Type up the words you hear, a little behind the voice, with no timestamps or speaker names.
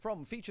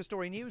From Feature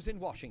Story News in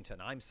Washington,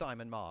 I'm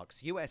Simon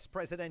Marks. U.S.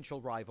 presidential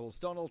rivals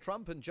Donald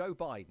Trump and Joe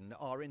Biden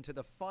are into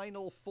the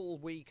final full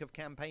week of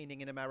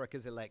campaigning in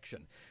America's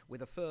election,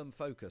 with a firm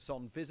focus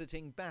on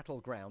visiting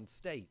battleground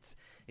states.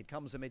 It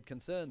comes amid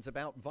concerns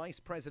about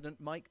Vice President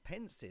Mike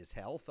Pence's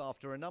health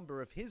after a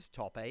number of his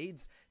top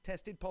aides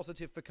tested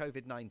positive for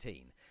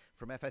COVID-19.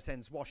 From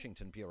FSN's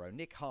Washington Bureau,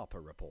 Nick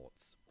Harper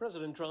reports.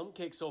 President Trump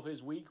kicks off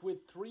his week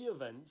with 3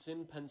 events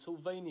in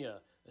Pennsylvania,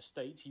 a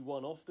state he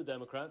won off the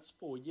Democrats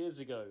 4 years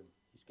ago.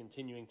 He's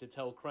continuing to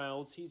tell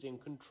crowds he's in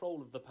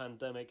control of the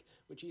pandemic,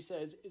 which he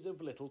says is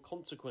of little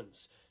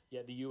consequence.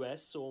 Yet the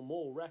US saw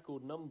more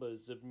record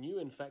numbers of new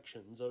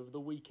infections over the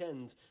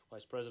weekend.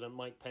 Vice President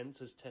Mike Pence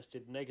has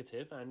tested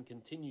negative and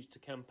continues to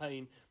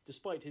campaign,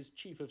 despite his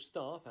chief of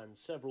staff and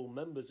several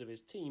members of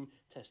his team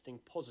testing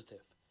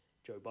positive.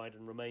 Joe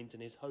Biden remains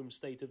in his home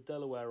state of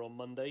Delaware on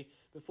Monday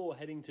before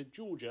heading to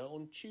Georgia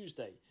on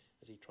Tuesday,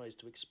 as he tries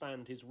to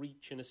expand his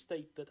reach in a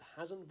state that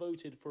hasn't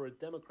voted for a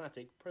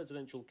Democratic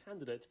presidential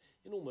candidate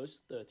in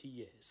almost 30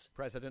 years.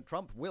 President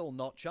Trump will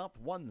notch up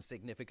one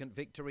significant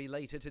victory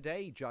later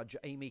today. Judge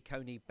Amy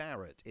Coney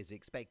Barrett is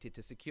expected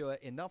to secure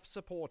enough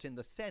support in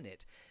the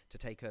Senate to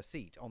take her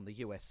seat on the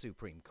U.S.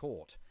 Supreme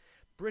Court.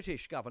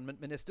 British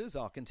government ministers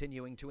are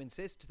continuing to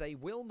insist they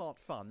will not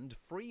fund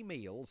free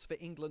meals for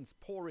England's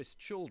poorest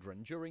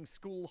children during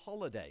school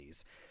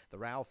holidays. The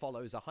row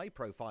follows a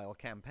high-profile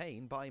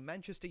campaign by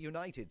Manchester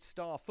United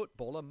star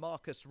footballer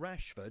Marcus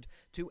Rashford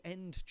to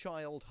end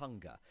child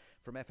hunger.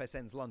 From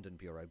FSN's London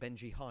Bureau,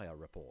 Benji Hire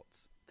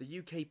reports. The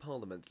UK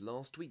Parliament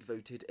last week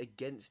voted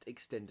against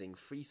extending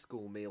free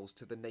school meals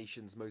to the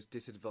nation's most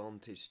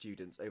disadvantaged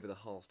students over the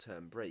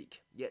half-term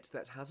break. Yet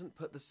that hasn't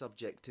put the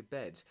subject to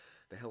bed.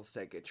 The Health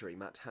Secretary,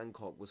 Matt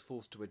Hancock, was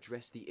forced to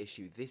address the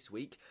issue this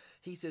week.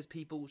 He says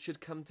people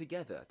should come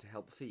together to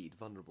help feed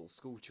vulnerable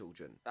school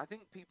children. I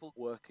think people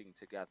working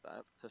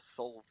together to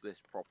solve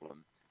this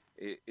problem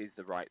is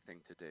the right thing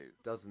to do.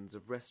 Dozens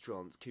of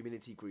restaurants,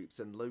 community groups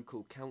and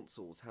local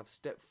councils have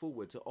stepped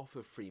forward to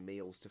offer free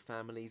meals to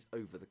families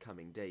over the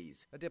coming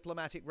days. A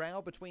diplomatic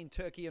row between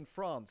Turkey and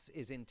France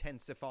is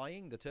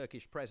intensifying. The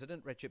Turkish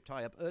President Recep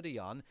Tayyip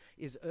Erdogan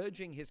is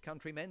urging his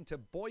countrymen to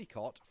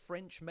boycott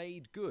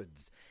French-made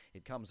goods.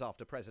 It comes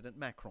after President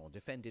Macron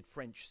defended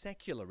French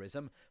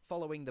secularism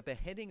following the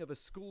beheading of a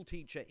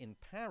schoolteacher in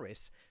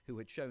Paris who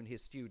had shown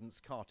his students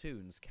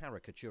cartoons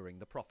caricaturing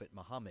the Prophet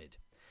Muhammad.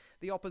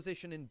 The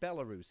opposition in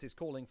Belarus is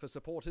calling for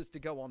supporters to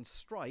go on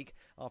strike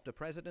after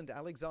President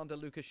Alexander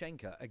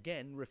Lukashenko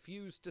again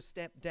refused to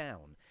step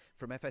down.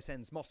 From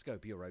FSN's Moscow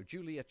Bureau,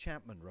 Julia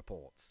Chapman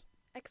reports.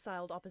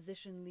 Exiled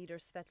opposition leader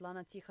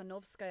Svetlana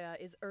Tikhanovskaya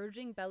is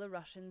urging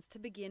Belarusians to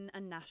begin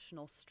a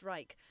national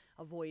strike,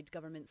 avoid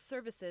government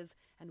services,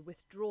 and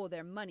withdraw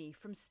their money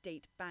from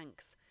state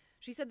banks.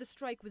 She said the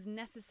strike was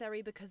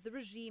necessary because the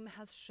regime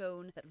has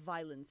shown that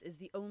violence is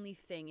the only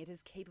thing it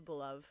is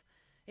capable of.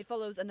 It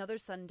follows another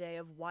Sunday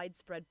of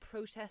widespread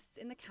protests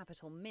in the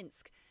capital,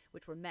 Minsk,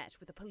 which were met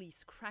with a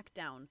police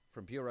crackdown.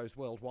 From bureaus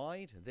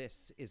worldwide,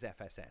 this is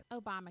FSN.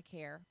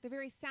 Obamacare. The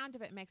very sound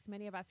of it makes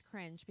many of us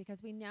cringe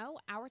because we know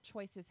our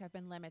choices have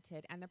been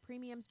limited and the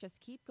premiums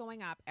just keep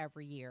going up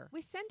every year.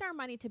 We send our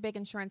money to big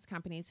insurance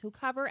companies who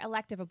cover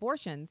elective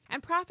abortions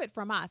and profit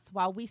from us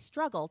while we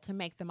struggle to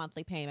make the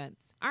monthly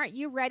payments. Aren't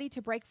you ready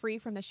to break free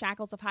from the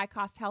shackles of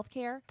high-cost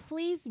healthcare?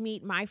 Please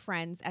meet my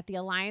friends at the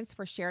Alliance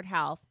for Shared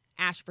Health,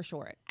 ASH for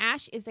short.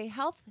 ASH is a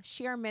health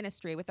share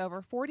ministry with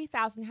over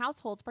 40,000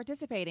 households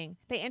participating.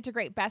 They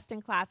integrate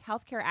best-in-class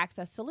healthcare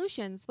access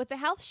solutions with the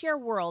health share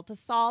world to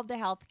solve the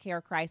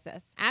healthcare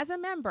crisis. As a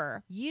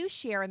member, you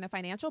share in the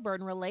financial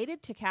burden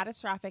related to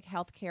catastrophic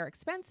healthcare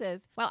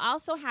expenses while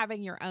also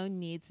having your own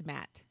needs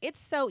met.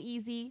 It's so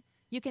easy.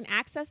 You can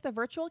access the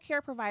virtual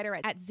care provider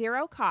at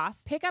zero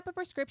cost, pick up a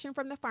prescription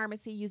from the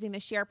pharmacy using the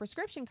Share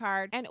prescription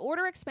card, and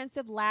order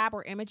expensive lab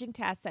or imaging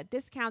tests at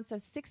discounts of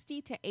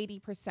 60 to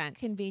 80%,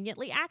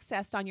 conveniently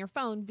accessed on your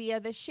phone via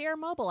the Share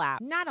mobile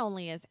app. Not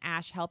only is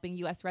ASH helping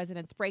U.S.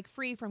 residents break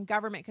free from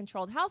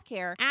government-controlled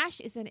healthcare,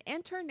 ASH is an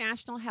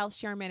international health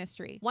share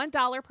ministry.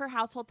 $1 per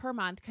household per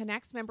month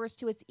connects members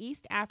to its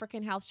East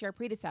African health share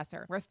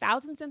predecessor, where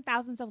thousands and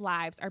thousands of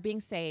lives are being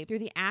saved through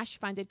the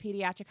ASH-funded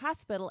pediatric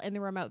hospital in the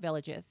remote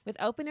villages. With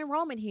open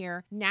enrollment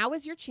here, now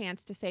is your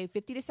chance to save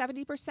 50 to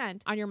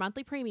 70% on your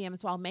monthly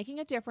premiums while making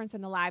a difference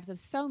in the lives of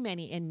so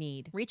many in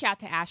need. Reach out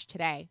to ASH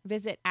today.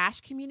 Visit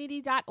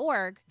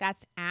ashcommunity.org.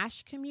 That's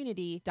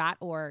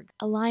ashcommunity.org.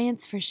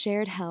 Alliance for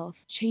Shared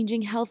Health.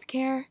 Changing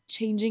healthcare,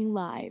 changing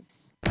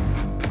lives.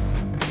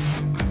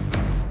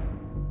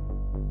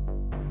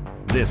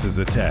 This is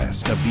a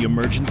test of the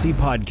emergency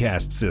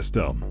podcast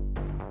system.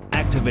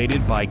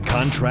 Activated by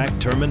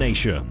contract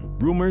termination.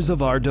 Rumors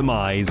of our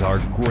demise are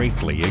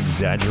greatly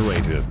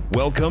exaggerated.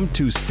 Welcome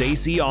to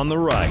Stacy on the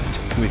Right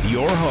with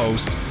your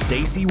host,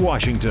 Stacy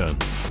Washington.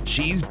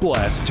 She's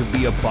blessed to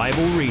be a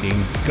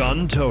Bible-reading,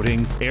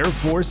 gun-toting, Air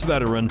Force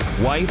veteran,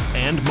 wife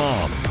and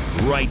mom,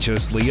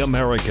 righteously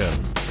American.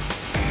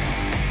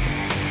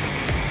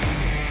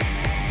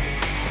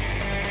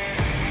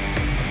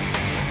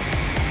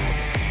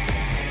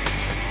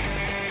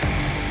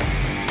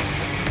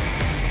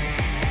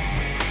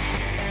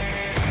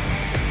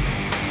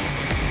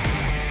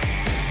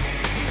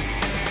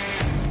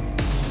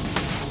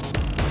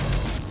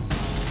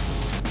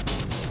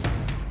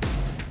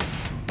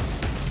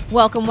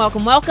 Welcome,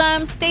 welcome,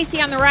 welcome.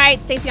 Stacey on the Right,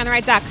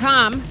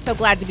 StaceyOnTheRight.com. So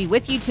glad to be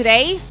with you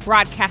today,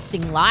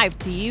 broadcasting live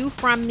to you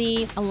from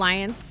the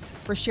Alliance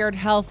for Shared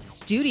Health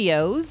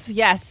Studios.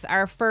 Yes,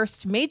 our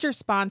first major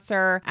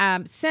sponsor.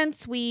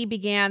 Since we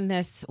began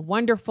this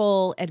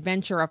wonderful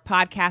adventure of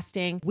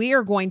podcasting, we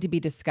are going to be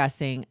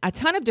discussing a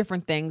ton of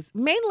different things,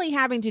 mainly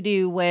having to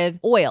do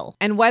with oil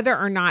and whether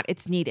or not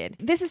it's needed.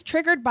 This is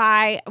triggered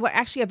by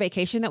actually a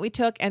vacation that we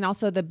took, and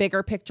also the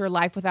bigger picture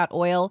Life Without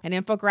Oil, an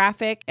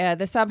infographic.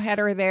 The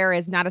subheader there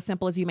is not as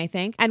simple as you may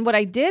think. And what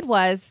I did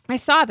was I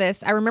saw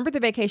this, I remembered the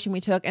vacation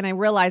we took, and I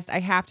realized I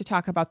have to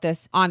talk about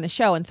this on the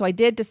show. And so I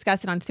did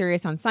discuss it on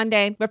Sirius on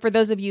Sunday. But for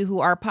those of you who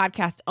are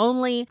podcast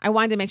only, I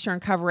wanted to make sure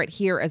and cover it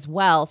here as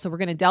well. So we're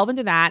going to delve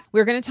into that.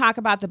 We're going to talk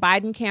about the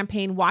Biden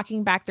campaign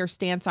walking back their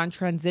stance on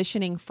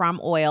transitioning from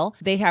oil.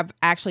 They have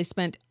actually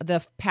spent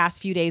the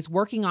past few days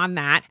working on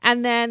that.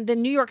 And then the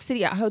New York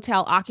City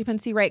hotel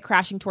occupancy rate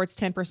crashing towards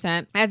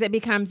 10% as it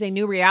becomes a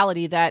new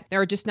reality that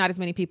there are just not as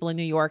many people in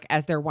New York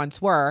as there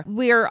once were.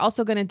 We're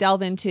also going to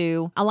delve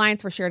into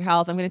Alliance for Shared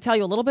Health. I'm going to tell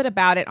you a little bit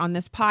about it on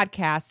this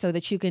podcast so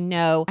that you can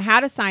know how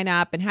to sign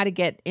up and how to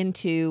get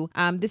into.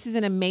 This is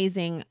an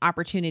amazing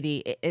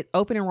opportunity.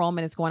 Open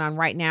enrollment is going on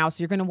right now,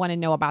 so you're going to want to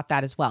know about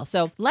that as well.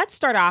 So let's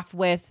start off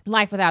with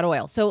Life Without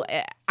Oil. So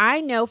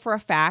I know for a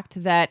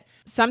fact that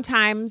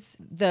sometimes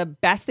the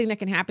best thing that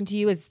can happen to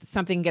you is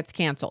something gets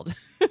canceled.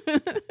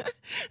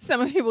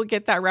 Some people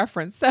get that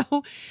reference. So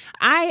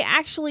I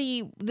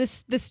actually,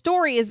 this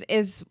story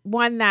is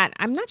one that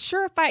I'm not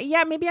sure if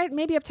maybe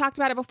I've talked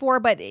about it before,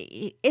 but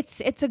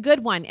it's a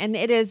good one. And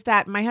it is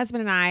that my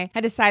husband and I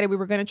had decided we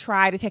were going to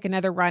try to take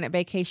another run at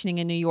vacationing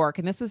in New York.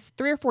 And this was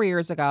 3 or 4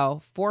 years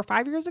ago, 4 or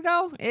 5 years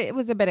ago. It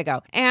was a bit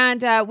ago.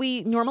 And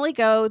we normally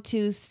go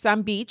to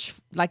some beach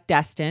like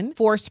Destin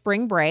for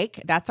spring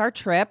break. That's our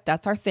trip.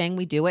 That's our thing.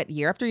 We do it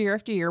year after year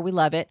after year. We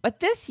love it. But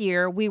this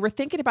year we were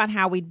thinking about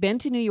how we'd been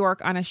to New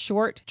York on a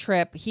short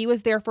trip. He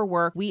was there for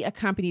work. We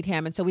accompanied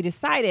him. And so we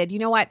decided, you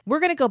know what? We're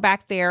going to go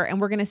back there and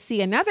we're going to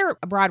see another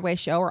Broadway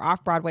show or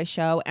off-Broadway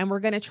show. And we're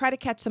going to try to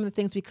catch some of the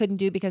things we couldn't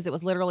do because it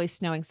was literally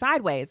snowing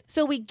sideways.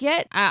 So we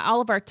get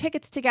all of our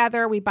tickets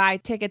together. We buy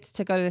tickets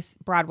to go to this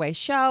Broadway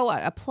show,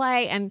 a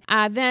play. And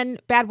then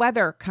bad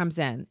weather comes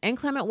in.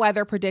 Inclement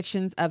weather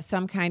predictions of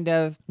some kind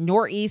of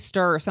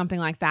nor'easter or something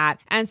like that.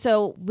 And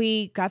so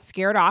we got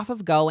scared off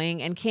of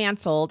going and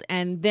canceled.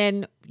 And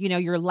then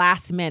your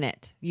last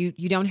minute, you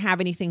don't have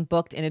anything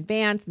booked in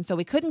advance. And so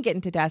we couldn't get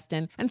into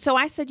Destin. And so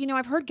I said,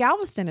 I've heard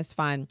Galveston is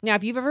fun. Now,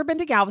 if you've ever been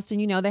to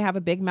Galveston, they have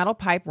a big metal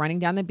pipe running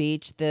down the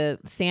beach. The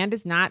sand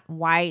is not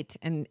white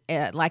and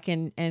like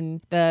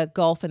in the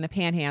Gulf and the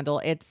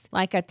Panhandle. It's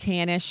like a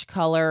tannish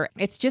color.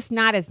 It's just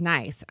not as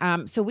nice.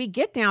 So we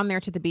get down there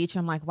to the beach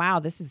and I'm like, wow,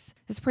 this is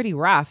pretty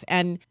rough.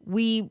 And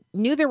we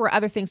knew there were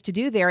other things to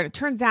do there. And it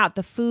turns out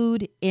the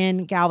food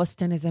in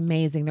Galveston is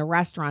amazing. The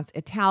restaurants,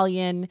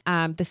 Italian,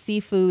 the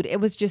seafood.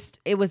 It was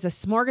a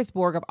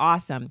smorgasbord of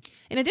awesome.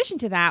 In addition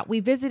to that,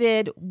 we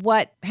visited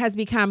what has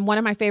become one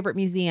of my favorite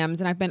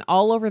museums, and I've been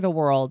all over the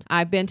world.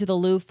 I've been to the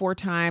Louvre 4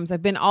 times.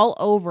 I've been all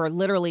over,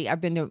 literally. I've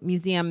been to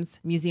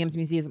museums.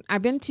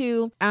 I've been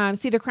to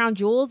see the Crown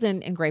Jewels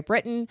in Great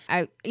Britain.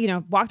 I,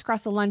 walked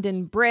across the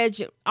London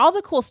Bridge, all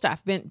the cool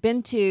stuff.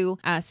 Been to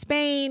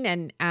Spain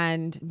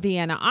and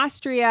Vienna,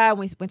 Austria.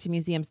 We went to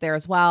museums there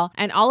as well.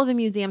 And all of the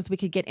museums we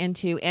could get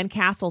into and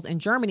castles in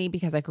Germany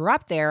because I grew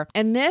up there.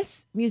 And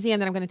this museum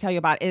that I'm going to tell you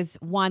about is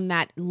one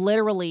that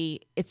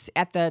literally it's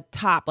at the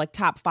top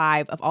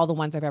 5 of all the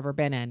ones I've ever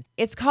been in.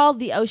 It's called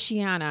the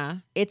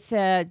Oceana. It's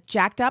a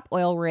jacked up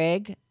oil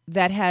rig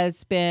that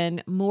has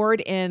been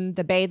moored in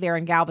the bay there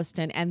in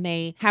Galveston, and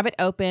they have it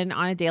open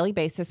on a daily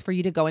basis for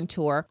you to go and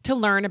tour to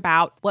learn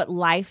about what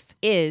life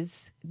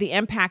is, the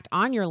impact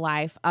on your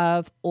life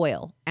of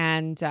oil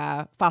and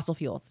fossil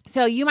fuels.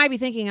 So you might be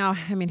thinking,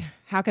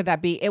 how could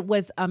that be? It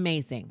was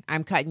amazing.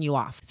 I'm cutting you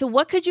off. So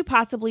what could you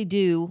possibly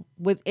do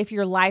if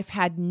your life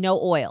had no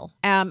oil?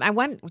 I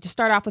want to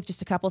start off with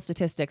just a couple of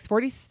statistics.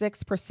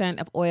 46%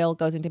 of oil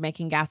goes into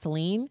making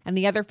gasoline, and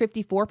the other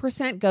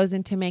 54% goes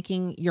into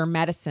making your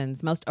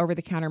medicines. Most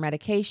over-the-counter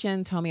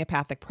medications,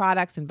 homeopathic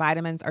products, and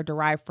vitamins are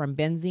derived from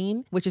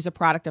benzene, which is a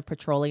product of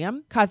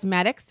petroleum.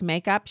 Cosmetics,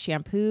 makeup,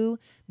 shampoo,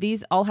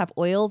 these all have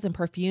oils and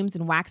perfumes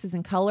and waxes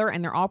and color,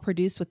 and they're all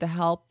produced with the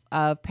help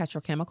of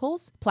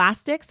petrochemicals.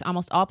 Plastics,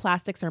 almost all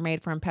plastics are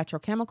made from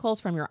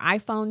petrochemicals, from your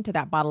iPhone to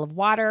that bottle of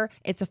water.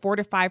 It's a 4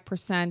 to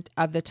 5%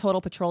 of the total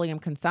petroleum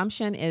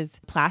consumption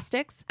is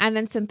plastics. And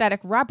then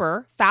synthetic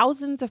rubber,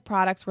 thousands of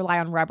products rely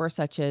on rubber,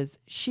 such as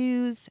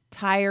shoes,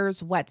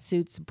 tires,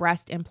 wetsuits,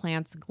 breast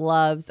implants,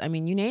 gloves,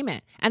 you name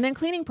it. And then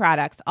cleaning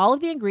products, all of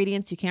the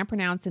ingredients you can't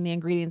pronounce in the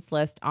ingredients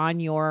list on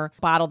your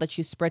bottle that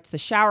you spritz the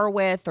shower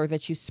with or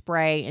that you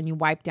spray and you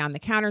wipe down the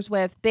counters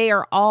with, they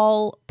are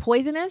all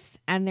poisonous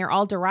and they're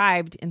all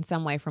derived in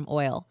some way from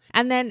oil.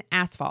 And then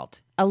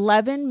asphalt.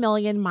 11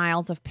 million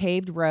miles of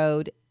paved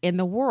road in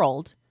the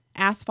world.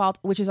 Asphalt,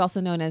 which is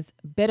also known as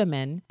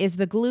bitumen, is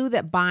the glue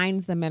that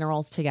binds the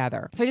minerals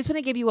together. So I just want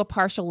to give you a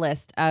partial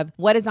list of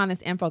what is on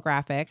this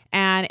infographic.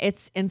 And And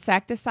it's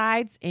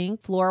insecticides,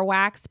 ink, floor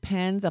wax,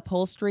 pens,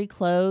 upholstery,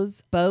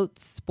 clothes,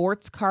 boats,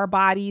 sports car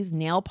bodies,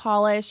 nail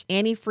polish,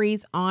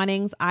 antifreeze,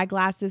 awnings,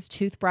 eyeglasses,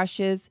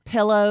 toothbrushes,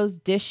 pillows,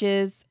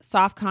 dishes,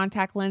 soft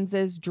contact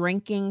lenses,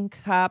 drinking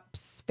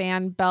cups,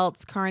 fan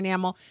belts, car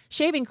enamel,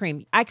 shaving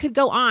cream. I could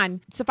go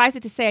on. Suffice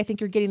it to say, I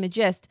think you're getting the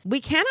gist.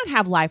 We cannot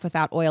have life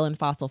without oil and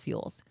fossil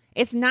fuels.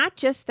 It's not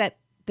just that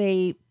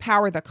they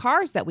power the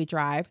cars that we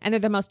drive, and they're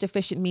the most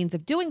efficient means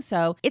of doing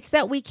so. It's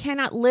that we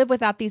cannot live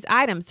without these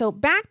items. So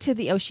back to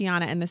the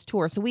Oceana and this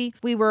tour. So we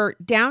were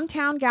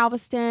downtown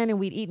Galveston, and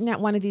we'd eaten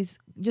at one of these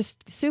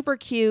just super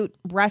cute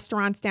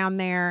restaurants down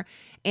there.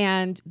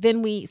 And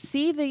then we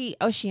see the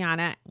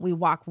Oceana. We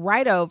walk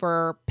right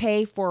over,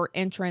 pay for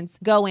entrance,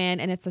 go in,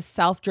 and it's a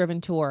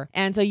self-driven tour.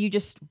 And so you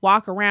just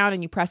walk around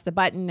and you press the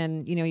button,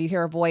 and you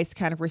hear a voice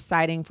kind of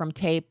reciting from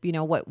tape,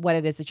 what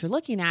it is that you're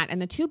looking at.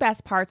 And the two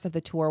best parts of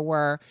the tour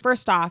were,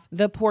 first off,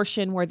 the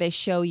portion where they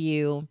show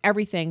you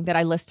everything that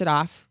I listed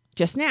off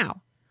just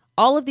now.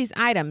 All of these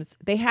items,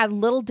 they had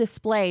little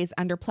displays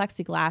under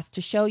plexiglass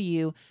to show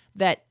you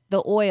that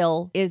the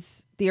oil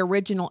is the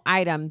original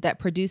item that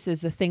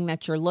produces the thing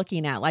that you're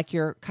looking at, like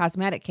your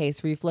cosmetic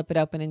case where you flip it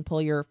open and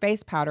pull your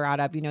face powder out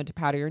of, to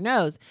powder your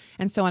nose,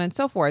 and so on and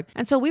so forth.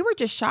 And so we were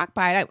just shocked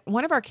by it.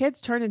 One of our kids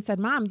turned and said,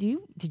 "Mom,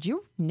 did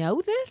you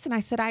know this?" And I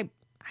said, I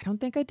don't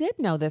think I did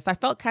know this. I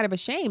felt kind of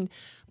ashamed,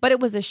 but it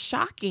was a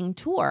shocking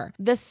tour.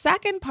 The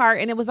second part,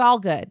 and it was all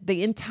good.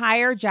 The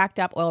entire jacked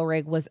up oil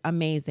rig was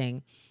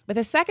amazing. But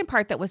the second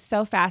part that was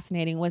so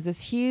fascinating was this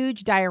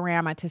huge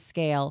diorama to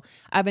scale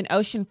of an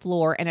ocean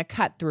floor and a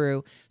cut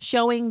through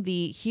showing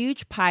the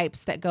huge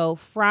pipes that go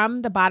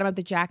from the bottom of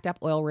the jacked up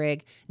oil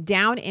rig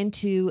down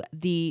into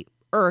the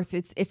earth.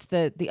 It's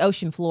the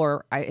ocean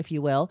floor, if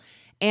you will.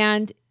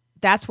 And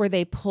that's where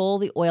they pull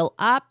the oil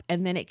up,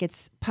 and then it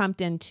gets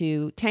pumped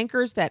into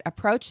tankers that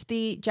approach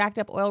the jacked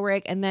up oil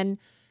rig, and then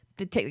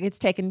it's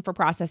taken for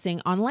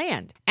processing on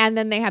land. And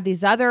then they have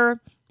these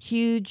other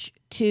huge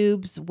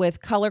tubes with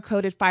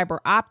color-coded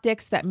fiber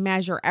optics that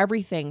measure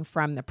everything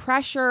from the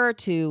pressure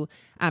to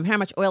how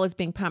much oil is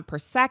being pumped per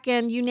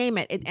second, you name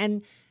it.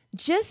 And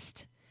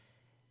just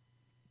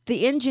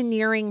the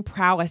engineering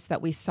prowess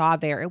that we saw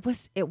there,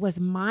 it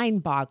was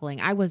mind-boggling.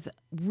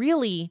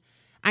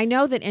 I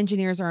know that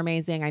engineers are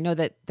amazing. I know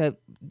that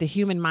the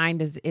human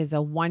mind is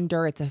a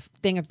wonder. It's a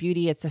thing of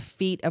beauty. It's a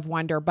feat of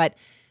wonder. But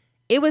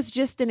it was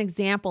just an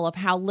example of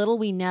how little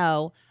we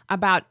know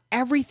about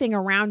everything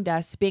around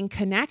us being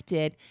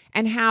connected,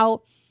 and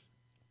how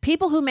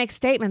people who make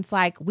statements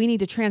like we need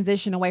to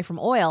transition away from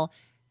oil,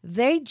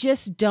 they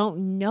just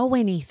don't know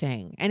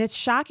anything. And it's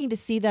shocking to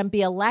see them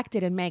be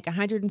elected and make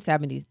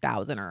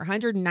 $170,000 or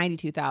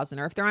 $192,000,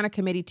 or if they're on a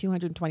committee,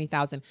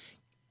 $220,000,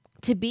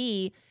 to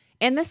be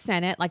in the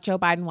Senate, like Joe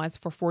Biden was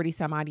for 40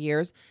 some odd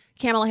years,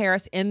 Kamala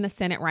Harris in the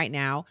Senate right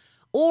now,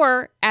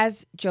 or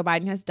as Joe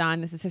Biden has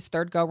done, this is his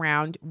third go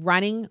round,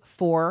 running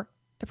for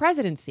the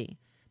presidency,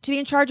 to be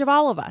in charge of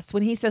all of us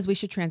when he says we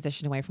should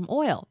transition away from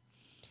oil.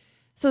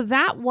 So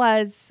that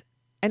was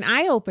an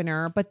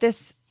eye-opener, but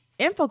this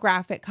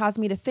infographic caused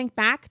me to think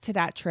back to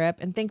that trip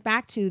and think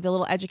back to the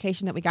little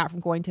education that we got from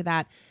going to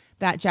that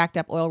jacked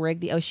up oil rig,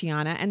 the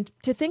Oceana, and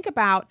to think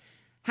about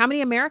how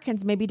many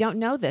Americans maybe don't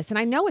know this. And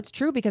I know it's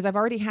true because I've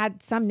already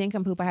had some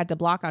nincompoop I had to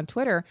block on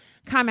Twitter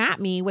come at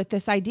me with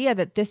this idea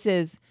that this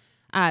is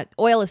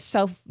oil is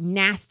so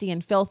nasty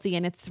and filthy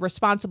and it's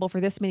responsible for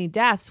this many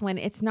deaths, when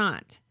it's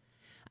not.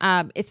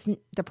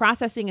 The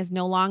processing is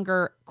no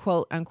longer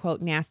quote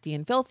unquote nasty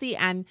and filthy,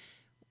 and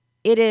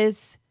it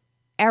is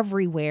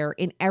everywhere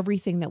in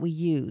everything that we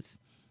use.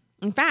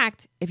 In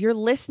fact, if you're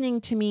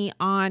listening to me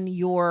on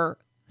your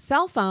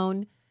cell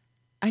phone,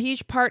 a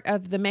huge part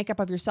of the makeup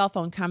of your cell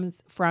phone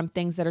comes from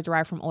things that are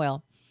derived from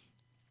oil.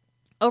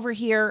 Over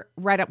here,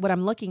 right up what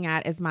I'm looking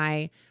at is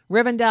my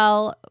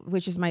Rivendell,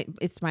 which is my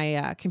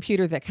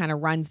computer that kind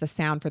of runs the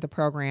sound for the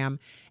program,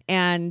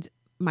 and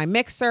my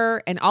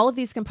mixer, and all of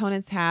these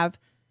components have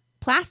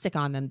plastic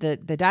on them. The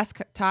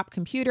desktop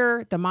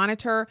computer, the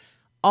monitor,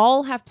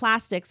 all have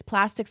plastics.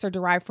 Plastics are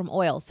derived from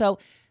oil. So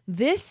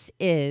this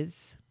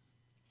is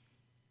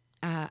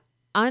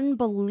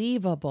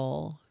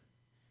unbelievable.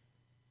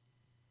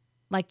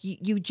 Like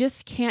you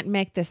just can't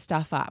make this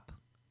stuff up.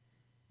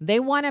 They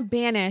want to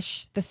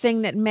banish the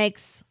thing that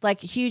makes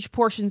like huge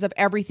portions of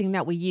everything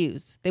that we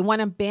use. They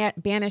want to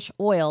banish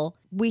oil.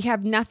 We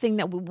have nothing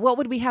what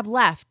would we have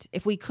left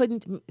if we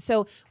couldn't?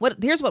 So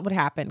here's what would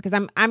happen, because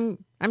I'm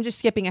just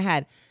skipping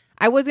ahead.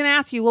 I was going to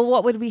ask you, well,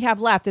 what would we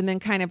have left? And then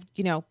kind of,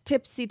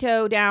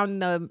 tipsy-toe down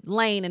the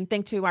lane and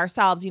think to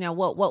ourselves,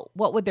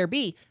 what would there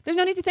be? There's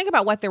no need to think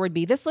about what there would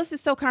be. This list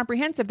is so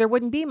comprehensive, there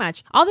wouldn't be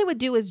much. All they would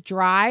do is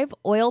drive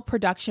oil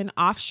production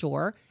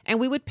offshore And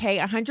we would pay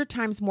 100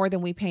 times more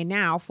than we pay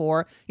now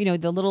for,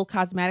 the little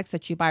cosmetics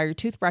that you buy, or your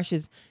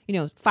toothbrushes,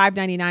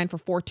 $5.99 for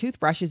 4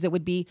 toothbrushes. It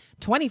would be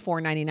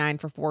 $24.99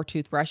 for 4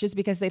 toothbrushes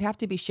because they'd have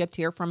to be shipped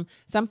here from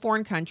some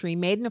foreign country,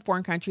 made in a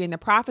foreign country, and the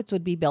profits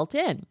would be built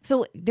in.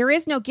 So there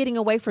is no getting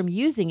away from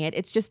using it.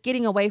 It's just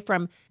getting away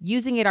from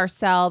using it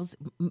ourselves,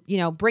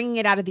 bringing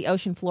it out of the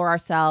ocean floor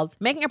ourselves,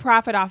 making a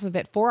profit off of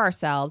it for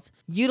ourselves,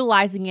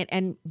 utilizing it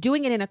and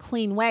doing it in a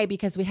clean way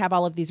because we have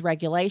all of these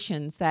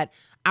regulations that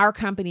our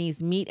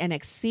companies meet and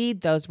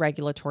exceed those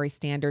regulatory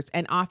standards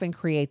and often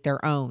create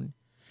their own.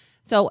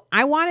 So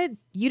I wanted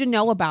you to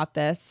know about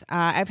this.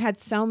 I've had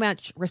so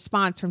much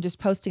response from just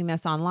posting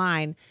this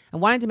online. I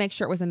wanted to make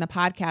sure it was in the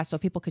podcast so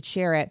people could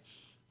share it.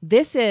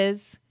 This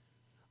is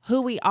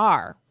who we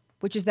are,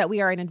 which is that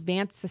we are an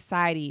advanced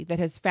society that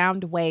has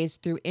found ways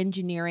through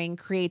engineering,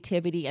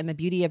 creativity, and the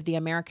beauty of the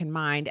American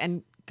mind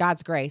and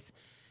God's grace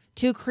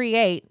to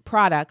create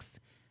products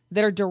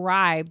that are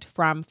derived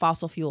from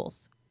fossil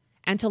fuels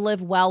and to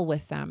live well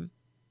with them,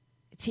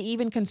 to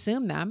even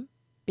consume them.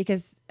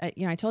 Because,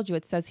 I told you,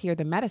 it says here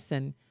the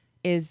medicine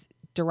is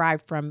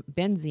derived from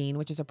benzene,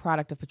 which is a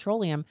product of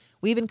petroleum.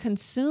 We even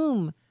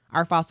consume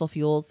our fossil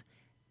fuels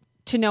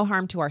to no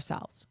harm to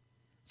ourselves.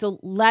 So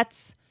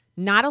let's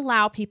not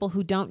allow people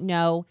who don't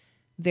know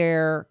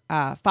their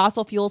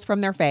fossil fuels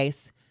from their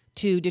face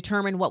to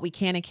determine what we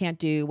can and can't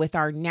do with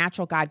our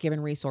natural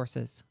God-given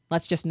resources.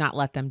 Let's just not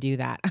let them do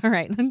that. All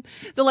right.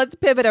 So let's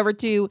pivot over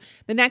to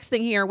the next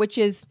thing here, which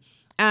is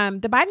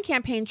the Biden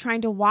campaign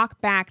trying to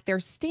walk back their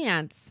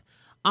stance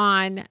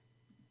on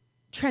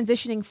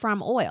transitioning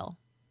from oil.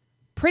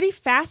 Pretty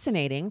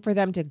fascinating for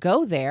them to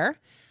go there,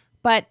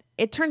 but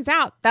it turns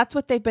out that's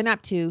what they've been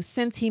up to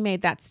since he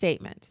made that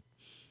statement.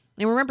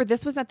 And remember,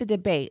 this was at the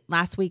debate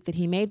last week that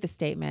he made the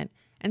statement.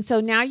 And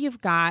so now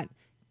you've got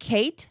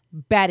Kate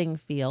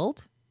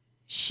Bedingfield.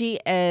 She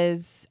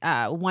is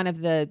one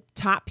of the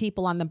top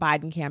people on the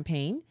Biden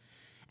campaign.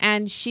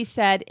 And she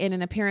said in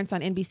an appearance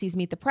on NBC's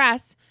Meet the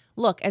Press,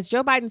 look, as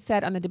Joe Biden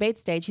said on the debate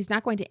stage, he's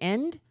not going to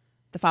end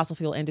the fossil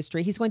fuel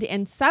industry. He's going to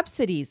end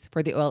subsidies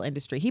for the oil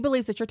industry. He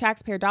believes that your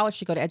taxpayer dollars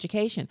should go to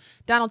education.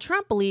 Donald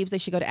Trump believes they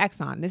should go to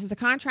Exxon. This is a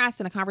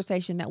contrast and a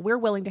conversation that we're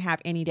willing to have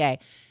any day.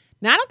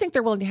 Now, I don't think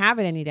they're willing to have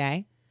it any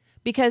day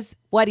because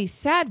what he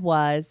said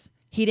was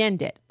he'd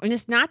end it. And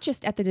it's not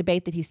just at the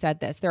debate that he said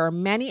this. There are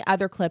many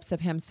other clips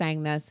of him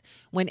saying this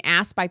when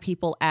asked by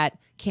people at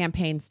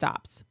campaign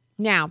stops.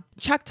 Now,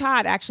 Chuck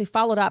Todd actually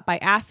followed up by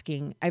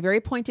asking a very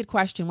pointed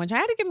question, which I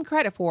had to give him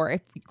credit for.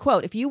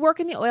 If you work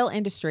in the oil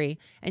industry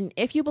and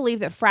if you believe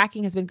that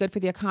fracking has been good for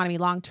the economy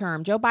long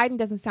term, Joe Biden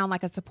doesn't sound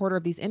like a supporter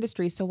of these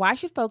industries. So why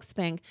should folks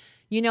think,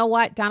 you know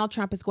what, Donald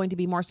Trump is going to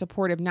be more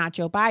supportive, not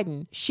Joe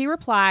Biden? She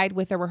replied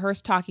with a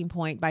rehearsed talking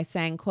point by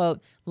saying,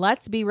 quote,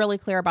 let's be really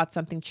clear about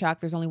something,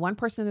 Chuck. There's only one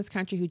person in this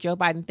country who Joe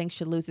Biden thinks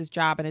should lose his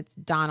job, and it's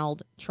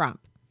Donald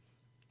Trump.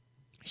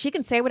 She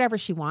can say whatever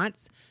she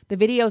wants. The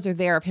videos are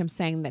there of him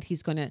saying that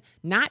he's going to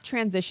not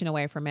transition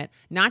away from it,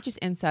 not just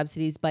end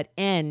subsidies, but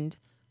end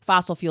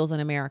fossil fuels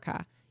in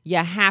America. You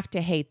have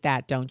to hate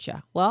that, don't you?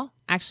 Well,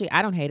 actually,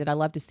 I don't hate it. I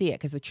love to see it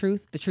because the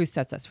truth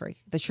sets us free.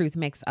 The truth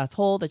makes us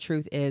whole. The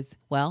truth is,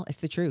 well, it's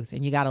the truth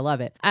and you got to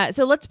love it.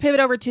 So let's pivot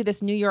over to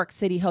this New York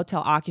City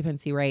hotel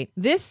occupancy rate.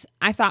 This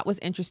I thought was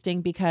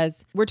interesting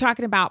because we're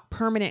talking about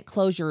permanent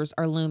closures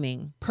are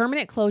looming.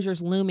 Permanent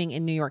closures looming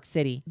in New York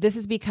City. This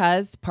is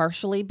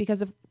partially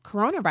because of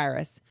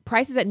coronavirus.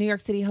 Prices at New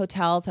York City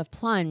hotels have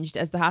plunged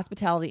as the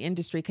hospitality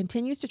industry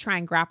continues to try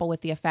and grapple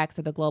with the effects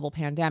of the global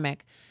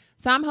pandemic.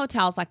 Some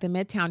hotels, like the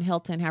Midtown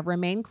Hilton, have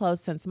remained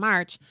closed since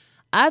March.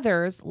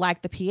 Others,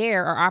 like the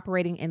Pierre, are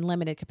operating in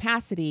limited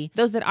capacity.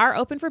 Those that are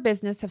open for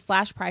business have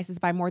slashed prices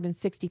by more than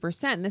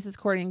 60%. And this is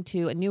according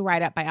to a new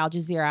write-up by Al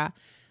Jazeera.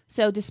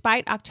 So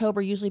despite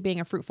October usually being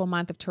a fruitful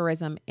month of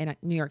tourism in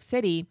New York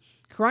City,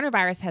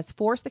 coronavirus has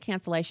forced the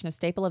cancellation of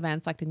staple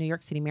events like the New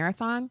York City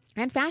Marathon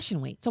and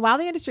Fashion Week. So while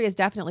the industry has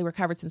definitely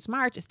recovered since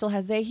March, it still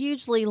has a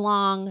hugely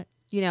long,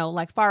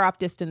 far off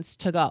distance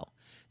to go.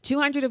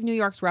 200 of New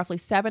York's roughly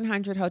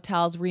 700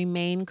 hotels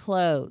remain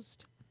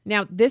closed.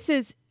 Now, this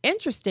is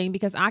interesting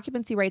because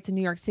occupancy rates in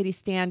New York City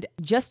stand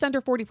just under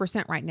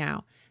 40% right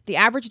now. The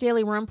average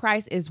daily room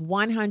price is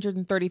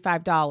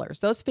 $135.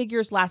 Those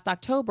figures last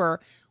October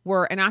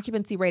were an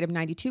occupancy rate of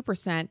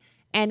 92%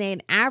 and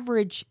an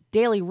average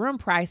daily room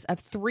price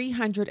of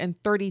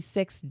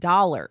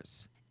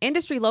 $336.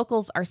 Industry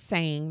locals are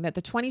saying that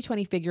the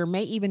 2020 figure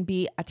may even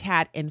be a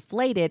tad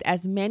inflated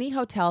as many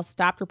hotels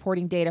stopped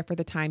reporting data for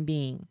the time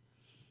being.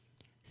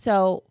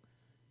 So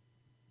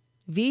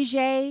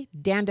Vijay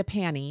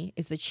Dandapani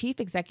is the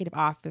chief executive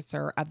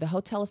officer of the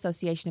Hotel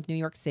Association of New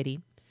York City.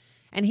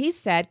 And he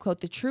said, quote,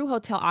 the true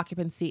hotel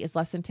occupancy is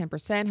less than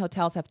 10%.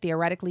 Hotels have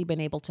theoretically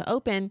been able to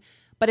open,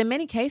 but in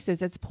many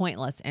cases, it's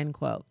pointless, end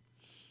quote.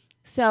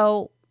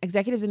 So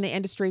executives in the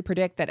industry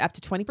predict that up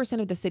to 20%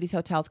 of the city's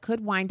hotels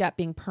could wind up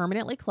being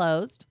permanently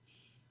closed.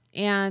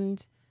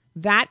 And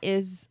that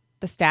is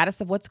the status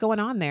of what's going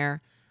on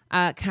there.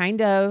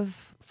 kind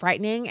of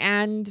frightening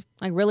and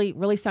like really,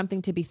 really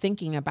something to be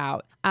thinking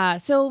about.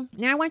 So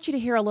now I want you to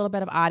hear a little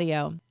bit of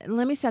audio.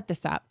 Let me set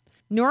this up.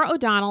 Norah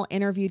O'Donnell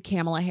interviewed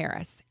Kamala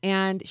Harris,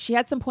 and she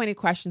had some pointed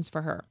questions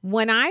for her.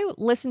 When I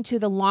listened to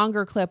the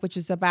longer clip, which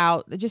is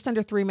about just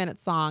under 3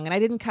 minutes long, and I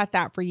didn't cut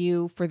that for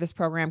you for this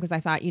program because I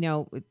thought,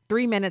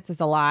 3 minutes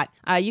is a lot.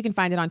 You can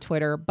find it on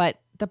Twitter,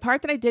 but the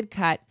part that I did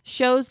cut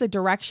shows the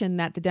direction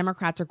that the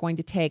Democrats are going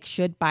to take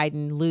should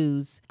Biden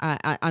lose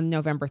on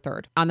November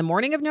 3rd. On the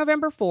morning of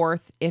November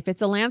 4th, if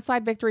it's a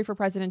landslide victory for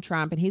President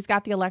Trump and he's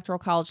got the Electoral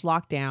College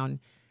locked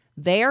down,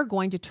 they are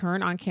going to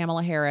turn on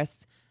Kamala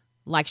Harris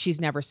like she's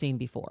never seen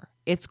before.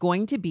 It's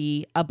going to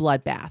be a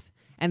bloodbath.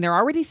 And they're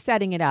already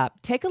setting it up.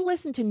 Take a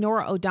listen to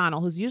Norah O'Donnell,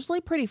 who's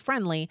usually pretty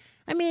friendly.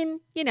 I mean,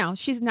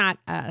 she's not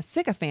a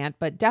sycophant,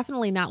 but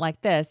definitely not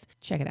like this.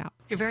 Check it out.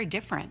 You're very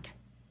different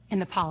in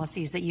the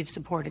policies that you've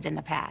supported in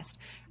the past.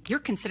 You're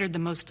considered the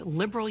most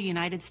liberal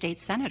United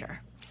States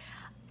senator.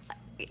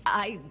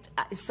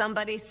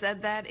 Somebody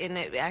said that, and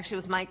it actually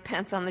was Mike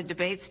Pence on the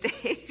debate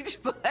stage.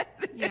 But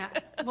yeah,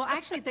 well,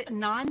 actually, the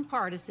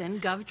nonpartisan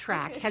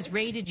GovTrack has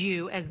rated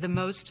you as the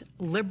most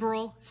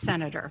liberal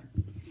senator.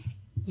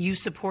 You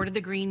supported the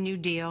Green New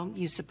Deal.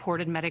 You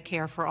supported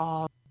Medicare for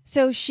all.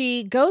 So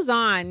she goes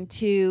on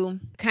to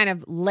kind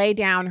of lay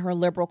down her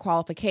liberal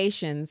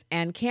qualifications,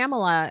 and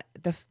Kamala,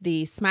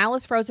 the smile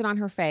is frozen on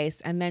her face,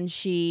 and then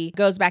she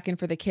goes back in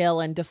for the kill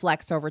and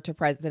deflects over to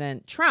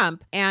President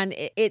Trump. And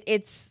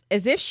it's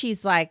as if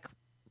she's like,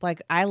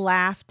 I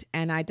laughed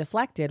and I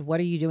deflected. What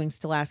are you doing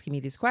still asking me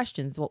these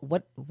questions?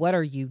 What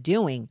are you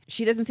doing?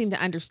 She doesn't seem to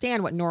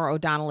understand what Norah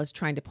O'Donnell is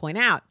trying to point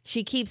out.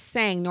 She keeps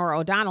saying, Norah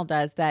O'Donnell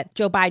does, that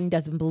Joe Biden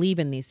doesn't believe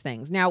in these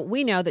things. Now,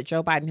 we know that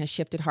Joe Biden has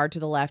shifted hard to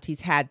the left.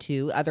 He's had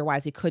to.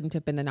 Otherwise, he couldn't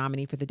have been the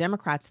nominee for the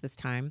Democrats this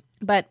time.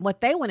 But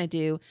what they want to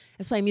do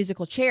is play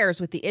musical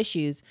chairs with the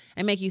issues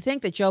and make you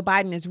think that Joe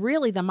Biden is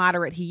really the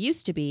moderate he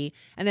used to be,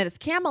 and that it's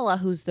Kamala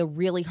who's the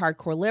really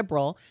hardcore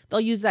liberal. They'll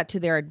use that to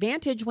their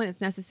advantage when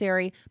it's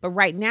necessary, but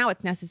right now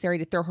it's necessary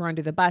to throw her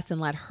under the bus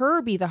and let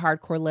her be the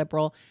hardcore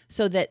liberal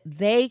so that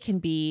they can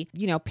be,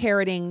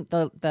 parroting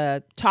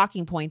the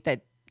talking point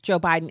that Joe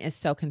Biden is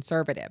so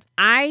conservative.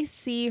 I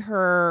see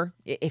her,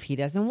 if he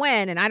doesn't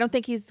win, and I don't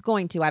think he's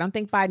going to, I don't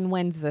think Biden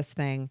wins this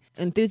thing.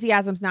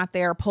 Enthusiasm's not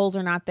there. Polls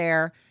are not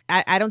there.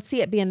 I don't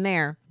see it being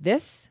there.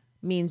 This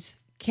means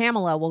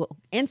Kamala will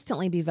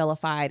instantly be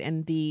vilified,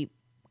 and the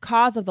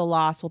cause of the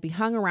loss will be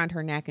hung around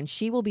her neck, and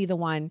she will be the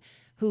one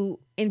who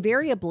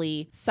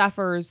invariably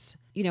suffers,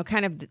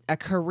 kind of a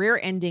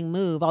career-ending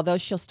move, although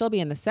she'll still be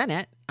in the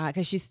Senate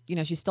because she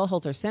still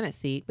holds her Senate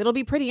seat. But it'll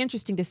be pretty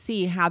interesting to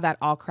see how that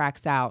all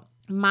cracks out.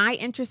 My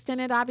interest in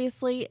it,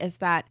 obviously, is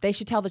that they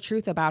should tell the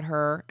truth about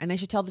her, and they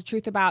should tell the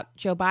truth about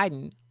Joe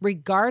Biden,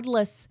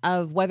 regardless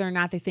of whether or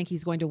not they think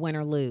he's going to win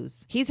or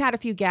lose. He's had a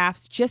few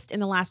gaffes just in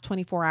the last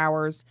 24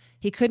 hours.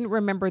 He couldn't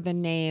remember the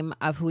name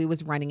of who he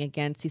was running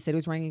against. He said he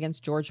was running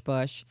against George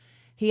Bush.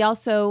 He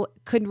also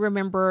couldn't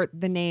remember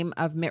the name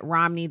of Mitt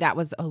Romney. That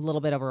was a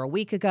little bit over a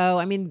week ago.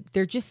 I mean,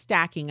 they're just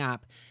stacking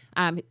up.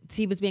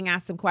 He was being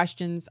asked some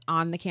questions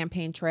on the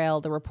campaign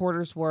trail. The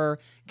reporters were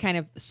kind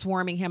of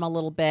swarming him a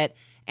little bit,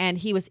 and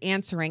he was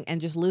answering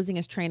and just losing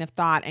his train of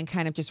thought and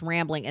kind of just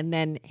rambling. And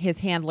then his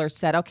handlers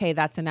said, okay,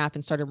 that's enough,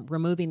 and started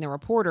removing the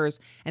reporters,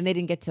 and they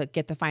didn't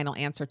get the final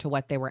answer to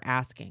what they were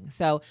asking.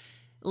 So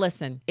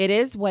listen, it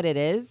is what it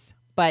is,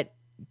 but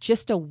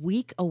just a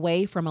week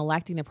away from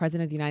electing the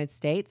president of the United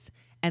States,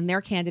 and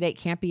their candidate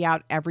can't be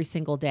out every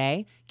single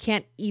day,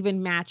 can't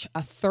even match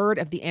a third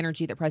of the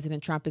energy that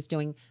President Trump is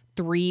doing,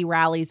 3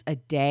 rallies a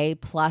day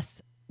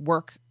plus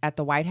work at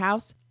the White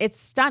House. It's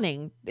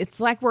stunning.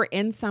 It's like we're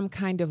in some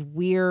kind of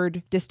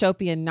weird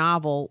dystopian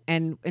novel.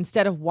 And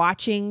instead of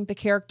watching the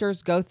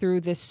characters go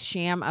through this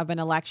sham of an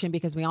election,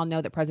 because we all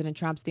know that President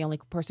Trump's the only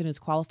person who's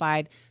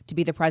qualified to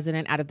be the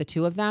president out of the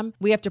two of them,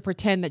 we have to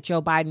pretend that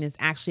Joe Biden is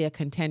actually a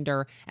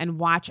contender and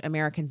watch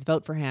Americans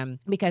vote for him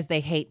because they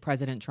hate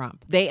President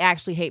Trump. They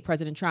actually hate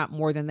President Trump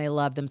more than they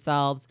love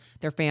themselves,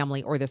 their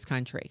family, or this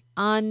country.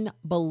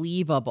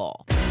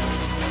 Unbelievable.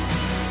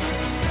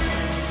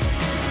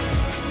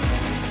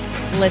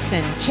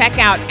 Listen, check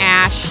out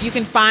Ash. You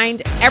can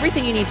find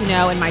everything you need to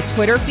know in my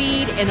Twitter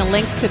feed and the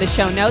links to the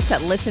show notes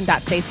at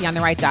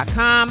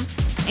listen.stacyontheright.com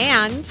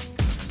and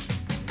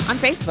on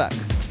Facebook.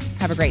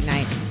 Have a great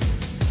night.